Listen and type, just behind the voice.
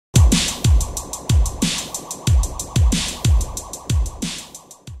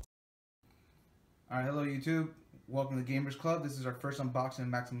Alright, hello YouTube. Welcome to Gamerz Club. This is our first unboxing of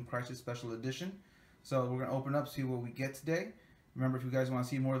Maximum Crisis Special Edition. So we're going to open up, see what we get today. Remember, if you guys want to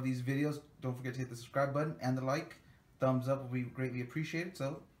see more of these videos, don't forget to hit the subscribe button and the like. Thumbs up will be greatly appreciated.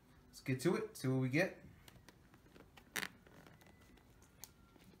 So let's get to it, see what we get.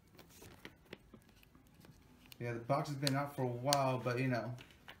 Yeah, the box has been out for a while, but you know,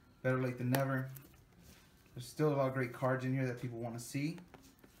 better late than never. There's still a lot of great cards in here that people want to see.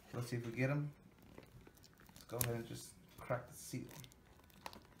 Let's see if we get them. Let's go ahead and just crack the seal.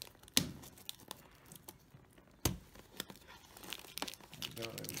 There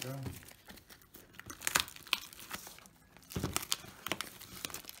we go.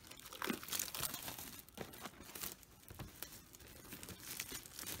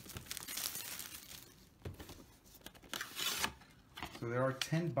 So there are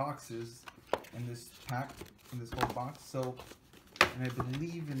 10 boxes in this pack, in this whole box. So, and I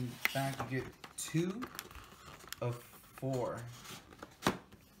believe in fact you get 2 of 4. So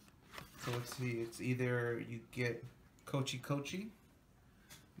let's see, it's either you get Kochi Kochi,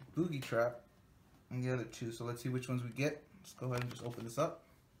 Boogie Trap, and the other 2. So let's see which ones we get. Let's go ahead and just open this up.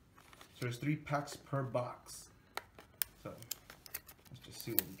 So there's 3 packs per box. So let's just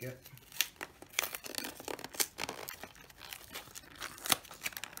see what we get.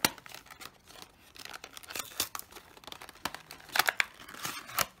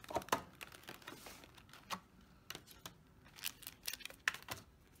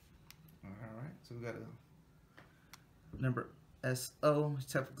 So we got a number SO,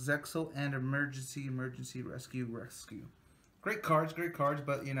 Zexel, and Emergency Rescue. Great cards,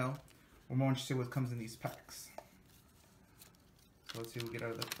 but you know, we're more interested in what comes in these packs. So let's see what we get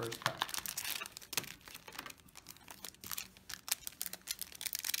out of the first pack.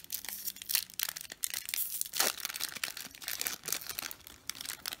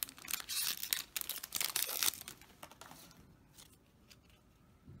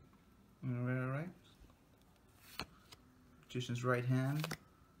 Alright. Magician's right hand.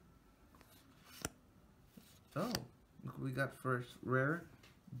 Oh, look what we got first. Rare.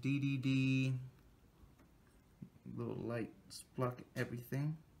 DDD. Little light splunk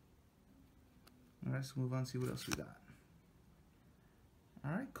everything. Alright, let's move on and see what else we got.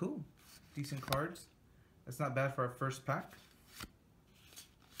 Alright, cool. Decent cards. That's not bad for our first pack.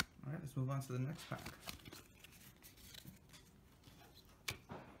 Alright, let's move on to the next pack.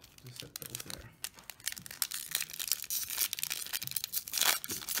 Just set those there.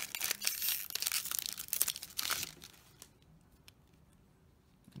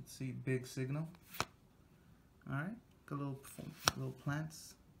 Let's see, big signal. All right, got little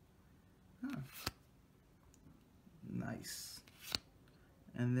plants. Huh. Nice.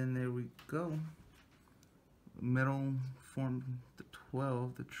 And then there we go. Metal form the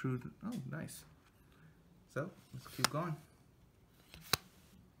 12, the true. Oh, nice. So let's keep going.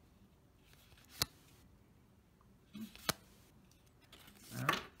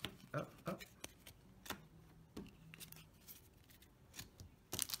 Alright, up.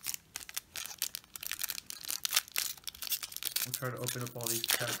 We'll try to open up all these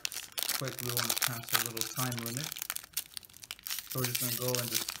packs quick. We want to pass our little time limit. So we're just going to go and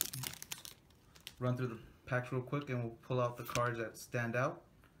just run through the packs real quick, and we'll pull out the cards that stand out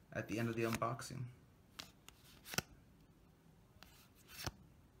at the end of the unboxing.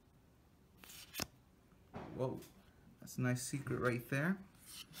 Whoa. That's a nice secret right there.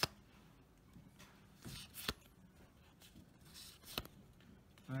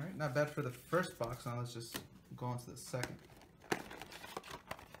 Alright, not bad for the first box. Now let's just go on to the second.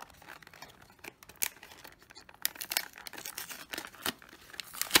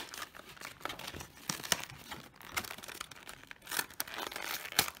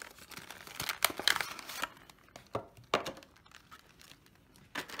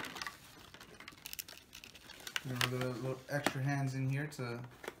 We're going to get a little extra hands in here to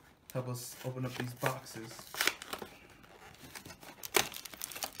help us open up these boxes.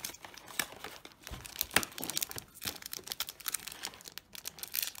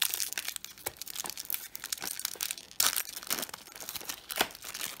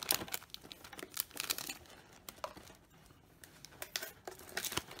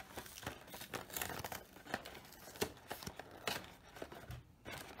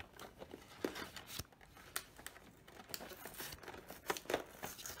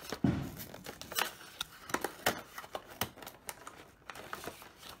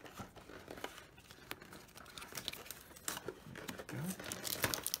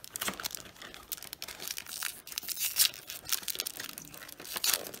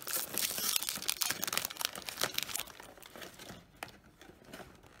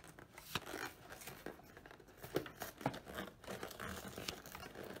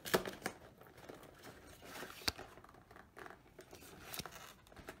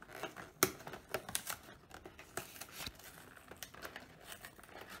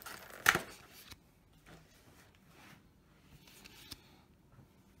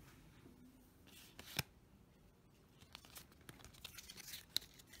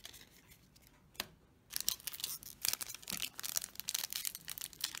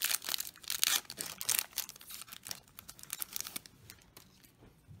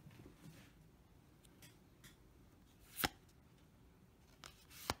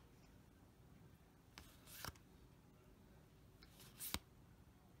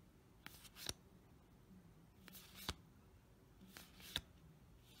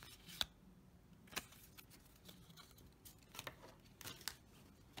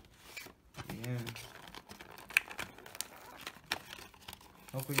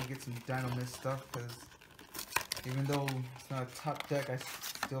 Hopefully you get some Dino Mist stuff, because even though it's not a top deck, I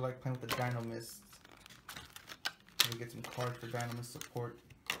still like playing with the Dino Mist. We get some cards for Dino Mist support.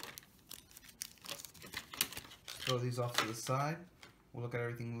 Throw these off to the side. We'll look at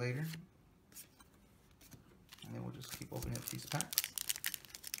everything later. And then we'll just keep opening up these packs.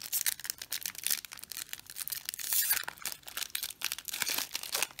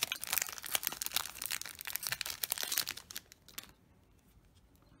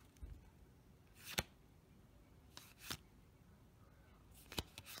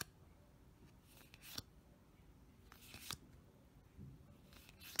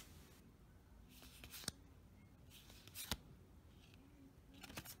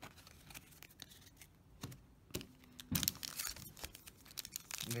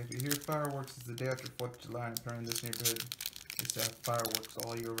 And if you hear fireworks, it's the day after 4th of July, and apparently in this neighborhood, they used to have fireworks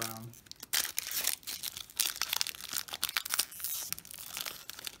all year round.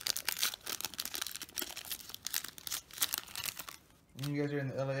 When you guys are in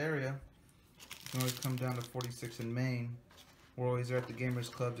the LA area, you can always come down to 46 in Maine. We're always there at the Gamerz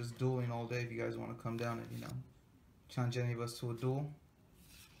Club just dueling all day if you guys want to come down and, you know, challenge any of us to a duel.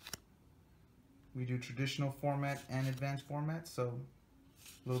 We do traditional format and advanced format, so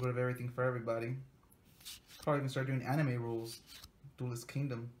a little bit of everything for everybody. Probably even start doing anime rules. Duelist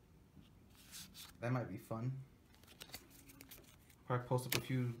Kingdom. That might be fun. Probably post up a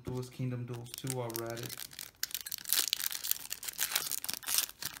few Duelist Kingdom duels too while we're at it.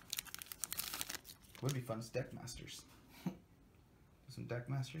 Would be fun as Deck Masters. Some Deck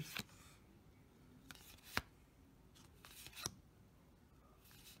Masters.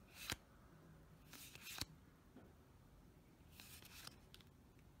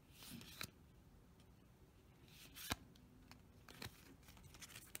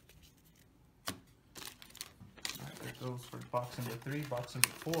 Goes for box number 3, box number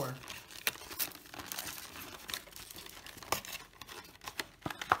 4.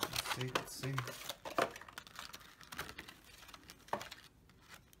 Let's see.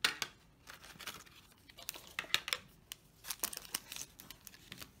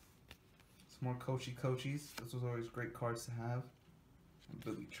 Some more Coachies. This was always great cards to have. And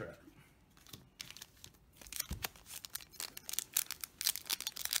Booby Trap.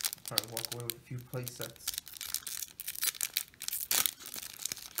 Probably walk away with a few play sets.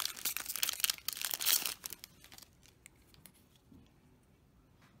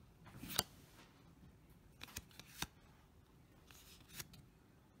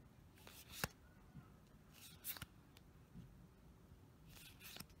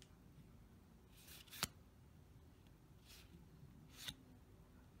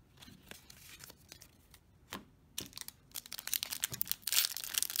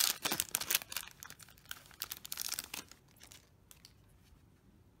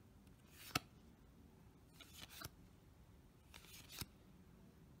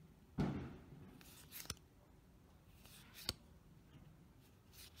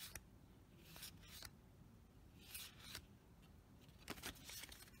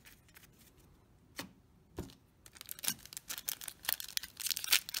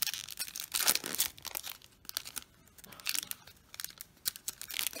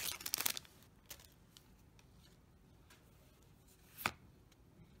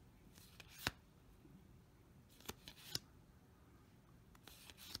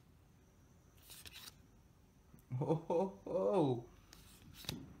 Oh.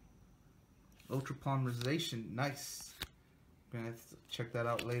 Ultra polymerization, nice. Gonna have to check that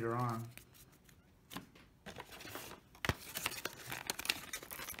out later on.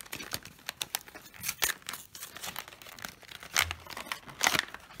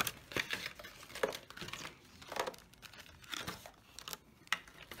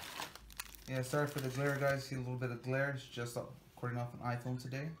 Yeah, sorry for the glare, guys. See a little bit of glare. It's just recording off an iPhone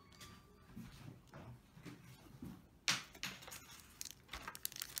today.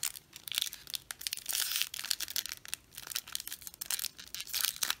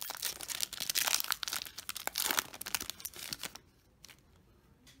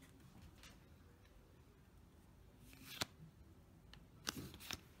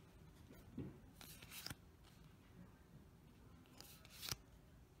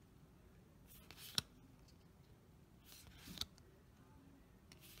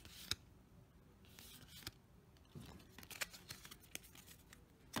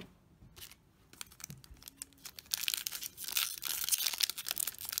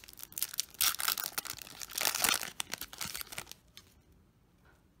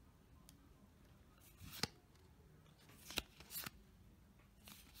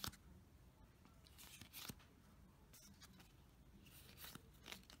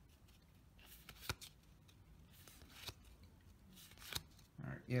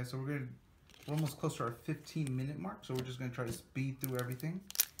 yeah, so we're almost close to our 15-minute mark, so we're just gonna try to speed through everything,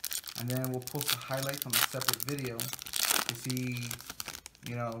 and then we'll post the highlights on a separate video to see,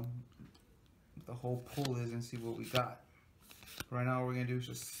 you know, what the whole pull is and see what we got. Right now, what we're gonna do is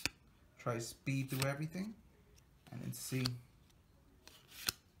just try to speed through everything and then see.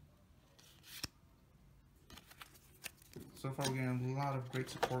 So far, we're getting a lot of great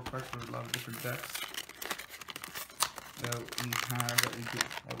support cards for a lot of different decks that we have, that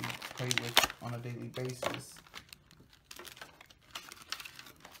we play with on a daily basis.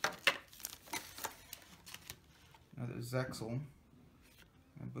 Another Zexal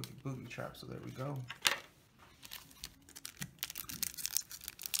and Boogie Trap, so there we go.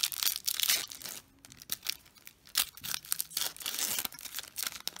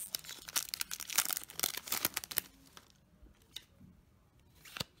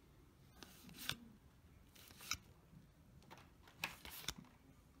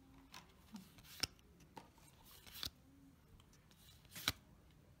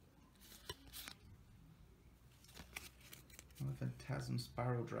 Phantasm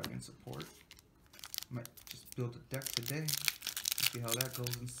Spiral Dragon support. Might just build a deck today. See how that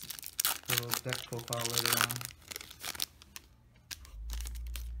goes and put a little deck profile later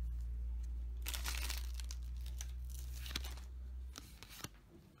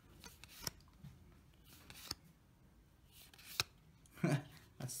on.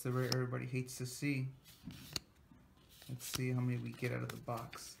 That's the rate everybody hates to see. Let's see how many we get out of the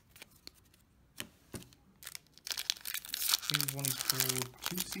box. I think we've only pulled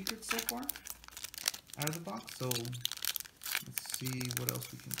 2 secrets so far out of the box, so let's see what else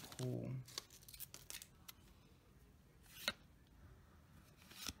we can pull.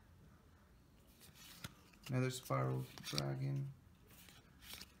 Another Spiral Dragon.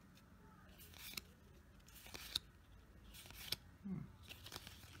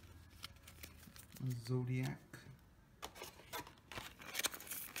 Zodiac.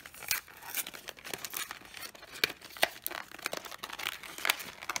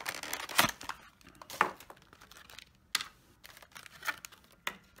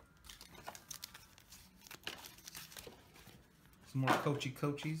 Some more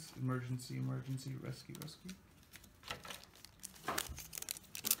Coachies. Emergency, rescue.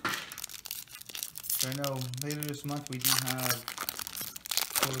 So I know later this month we do have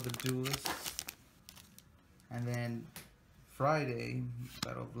Call of the Duelists. And then Friday,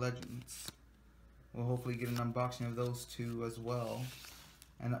 Battle of Legends. We'll hopefully get an unboxing of those 2 as well.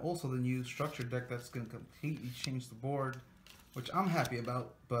 And also the new structure deck that's going to completely change the board, which I'm happy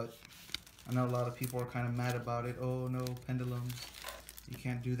about, but I know a lot of people are kind of mad about it. Oh no, pendulums. You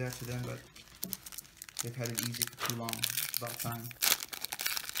can't do that to them, but they've had it easy for too long. It's about time.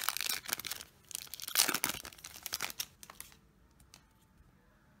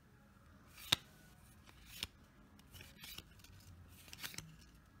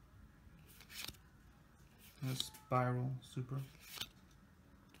 A Spiral Super.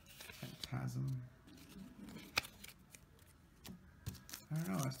 Phantasm. I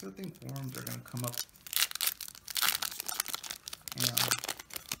don't know, I still think worms are going to come up. You know,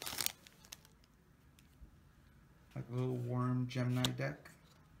 like a little worm Gemini deck.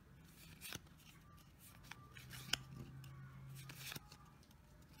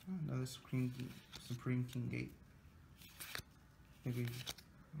 Oh, another Supreme King Gate. Maybe,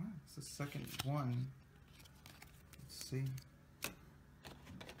 well, it's the second one. Let's see.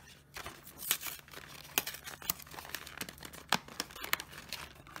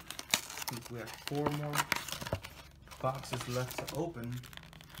 I think we have 4 more boxes left to open.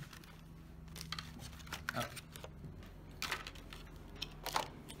 Oh.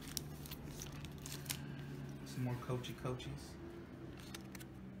 Some more Coachies.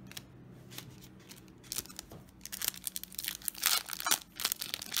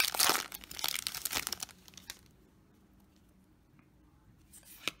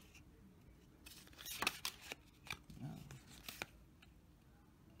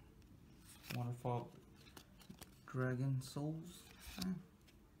 Waterfall Dragon Souls.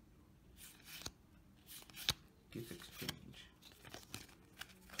 Gift exchange.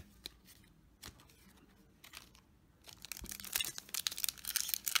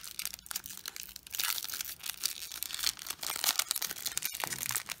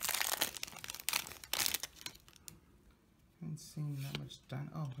 Haven't seen that much done.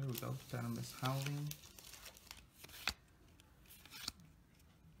 Oh, here we go. Dynamis Howling.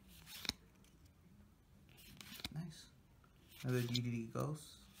 Nice. Another DDD Ghost.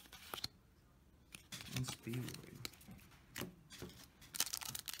 And Speedway.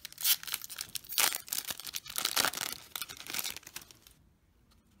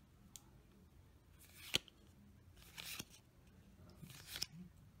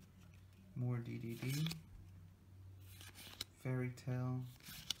 More DDD. Fairy Tale.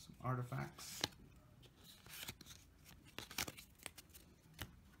 Some artifacts.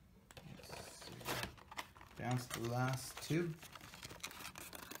 Down to the last two.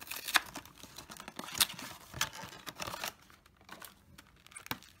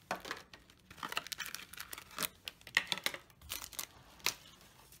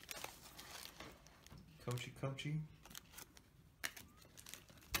 Kochi.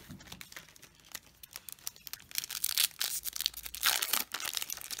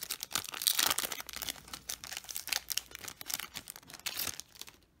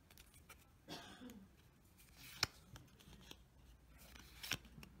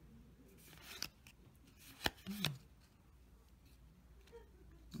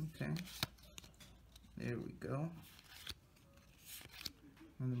 Okay, there we go.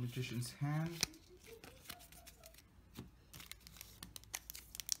 And the Magician's Hand.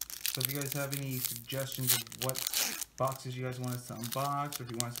 So if you guys have any suggestions of what boxes you guys want us to unbox, or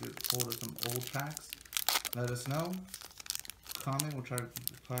if you want us to get hold of some old packs, let us know. Comment, we'll try to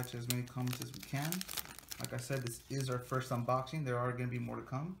reply to as many comments as we can. Like I said, this is our first unboxing. There are going to be more to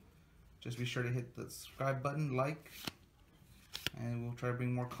come. Just be sure to hit the subscribe button, like, and we'll try to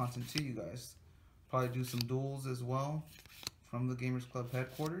bring more content to you guys. Probably do some duels as well from the Gamerz Club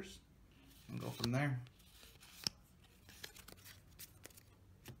headquarters and go from there.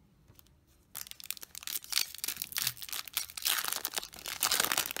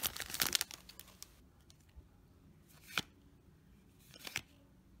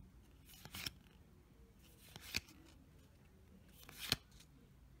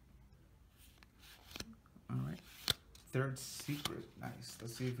 Alright, third secret, nice.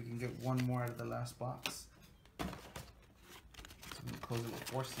 Let's see if we can get one more out of the last box. So I'm going to close it with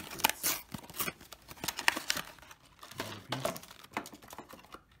 4 secrets.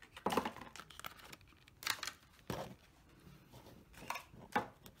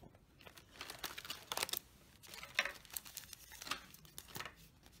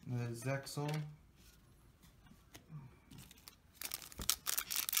 Another Zexal.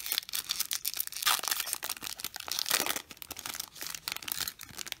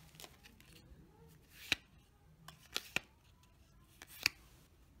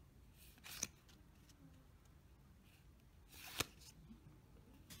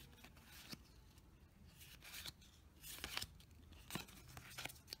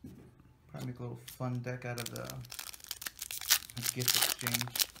 Probably make a little fun deck out of the gift exchange.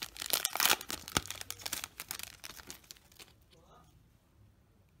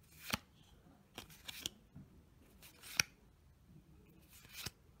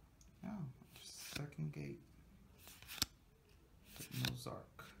 Oh, second gate. Mozark.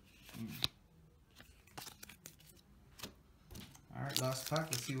 Alright, last pack.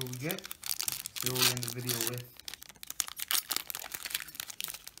 Let's see what we get. See what we end the video with.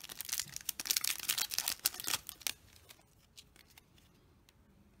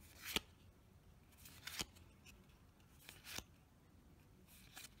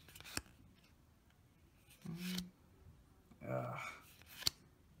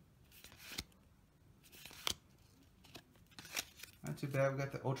 Not too bad. We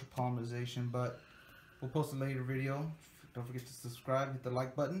got the ultra polymerization, but we'll post a later video. Don't forget to subscribe, hit the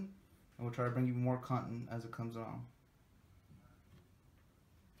like button, and we'll try to bring you more content as it comes along.